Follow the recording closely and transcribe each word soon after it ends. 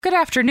Good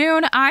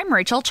afternoon, I'm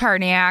Rachel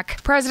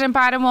Charniak. President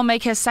Biden will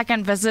make his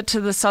second visit to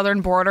the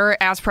southern border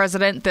as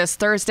president this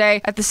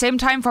Thursday. At the same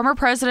time, former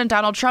President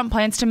Donald Trump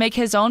plans to make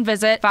his own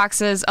visit.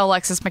 Fox's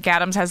Alexis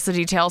McAdams has the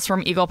details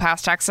from Eagle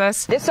Pass,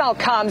 Texas. This all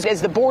comes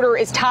as the border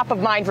is top of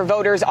mind for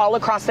voters all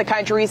across the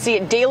country. You see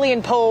it daily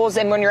in polls,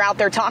 and when you're out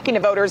there talking to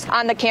voters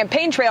on the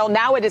campaign trail,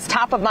 now it is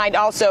top of mind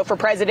also for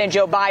President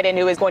Joe Biden,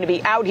 who is going to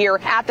be out here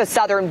at the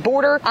southern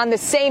border on the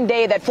same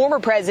day that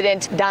former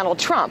President Donald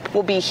Trump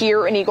will be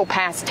here in Eagle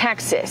Pass,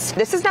 Texas.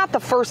 This is not the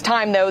first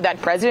time, though, that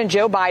President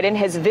Joe Biden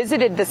has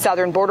visited the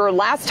southern border.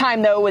 Last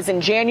time, though, was in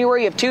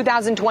January of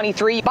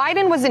 2023.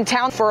 Biden was in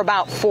town for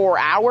about 4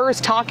 hours,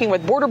 talking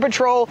with Border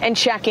Patrol and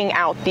checking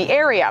out the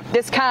area.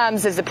 This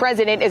comes as the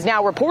president is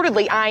now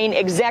reportedly eyeing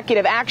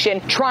executive action,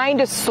 trying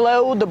to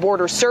slow the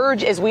border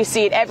surge as we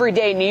see it every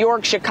day. New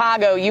York,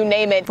 Chicago, you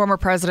name it. Former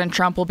President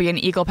Trump will be in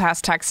Eagle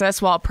Pass,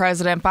 Texas, while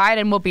President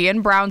Biden will be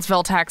in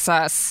Brownsville,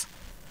 Texas.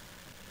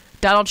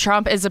 Donald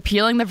Trump is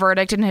appealing the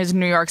verdict in his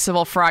New York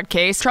civil fraud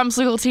case. Trump's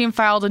legal team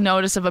filed a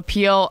notice of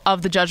appeal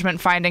of the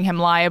judgment finding him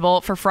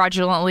liable for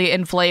fraudulently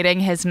inflating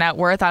his net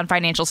worth on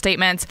financial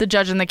statements. The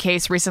judge in the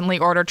case recently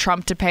ordered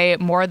Trump to pay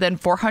more than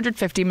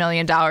 $450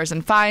 million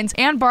in fines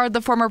and barred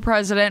the former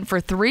president for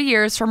 3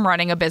 years from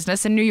running a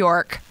business in New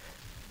York.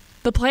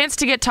 The plans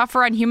to get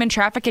tougher on human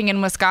trafficking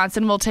in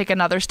Wisconsin will take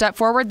another step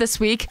forward this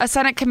week. A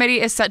Senate committee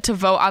is set to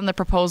vote on the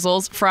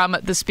proposals from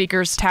the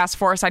Speaker's Task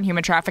Force on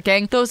Human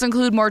Trafficking. Those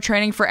include more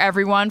training for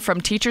everyone,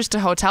 from teachers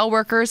to hotel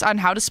workers, on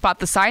how to spot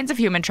the signs of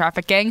human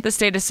trafficking. The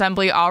state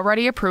assembly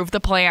already approved the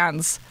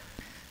plans.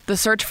 The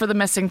search for the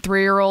missing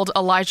 3-year-old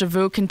Elijah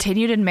Vu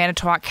continued in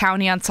Manitowoc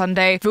County on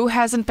Sunday. Vu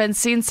hasn't been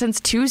seen since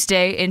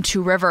Tuesday in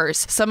Two Rivers.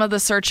 Some of the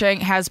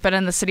searching has been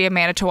in the city of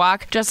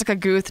Manitowoc. Jessica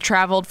Guth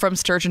traveled from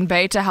Sturgeon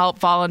Bay to help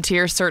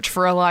volunteers search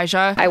for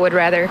Elijah. I would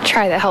rather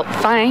try to help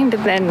find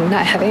than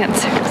not have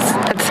answers.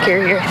 That's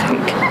scarier, I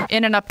think.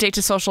 In an update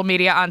to social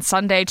media on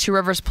Sunday, Two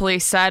Rivers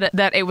Police said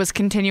that it was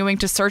continuing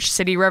to search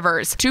city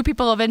rivers. 2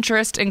 people of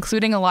interest,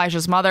 including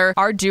Elijah's mother,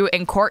 are due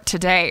in court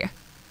today.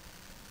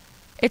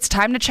 It's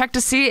time to check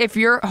to see if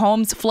your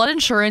home's flood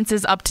insurance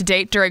is up to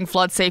date during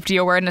Flood Safety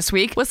Awareness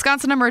Week.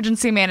 Wisconsin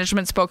Emergency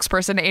Management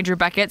spokesperson Andrew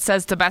Beckett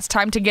says the best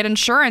time to get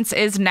insurance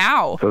is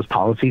now. Those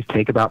policies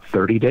take about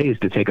 30 days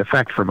to take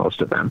effect for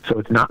most of them. So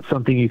it's not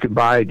something you can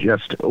buy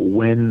just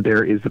when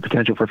there is the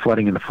potential for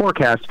flooding in the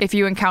forecast. If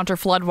you encounter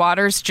flood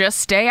waters, just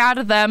stay out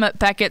of them.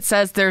 Beckett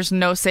says there's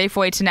no safe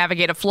way to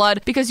navigate a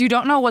flood because you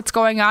don't know what's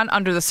going on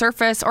under the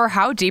surface or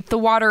how deep the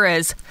water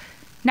is.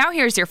 Now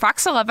here's your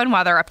Fox 11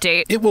 weather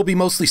update. It will be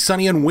mostly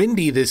sunny and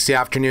windy this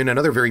afternoon.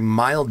 Another very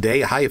mild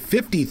day, a high of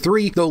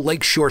 53, though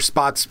lakeshore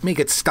spots may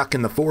get stuck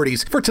in the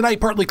 40s. For tonight,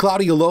 partly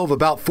cloudy, a low of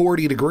about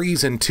 40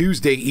 degrees, and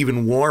Tuesday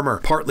even warmer.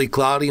 Partly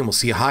cloudy, and we'll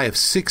see a high of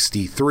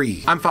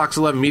 63. I'm Fox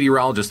 11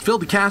 meteorologist Phil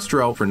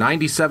DeCastro for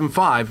 97.5,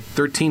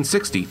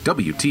 1360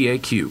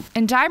 WTAQ.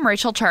 And I'm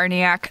Rachel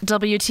Charniak,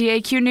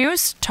 WTAQ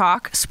News,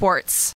 Talk Sports.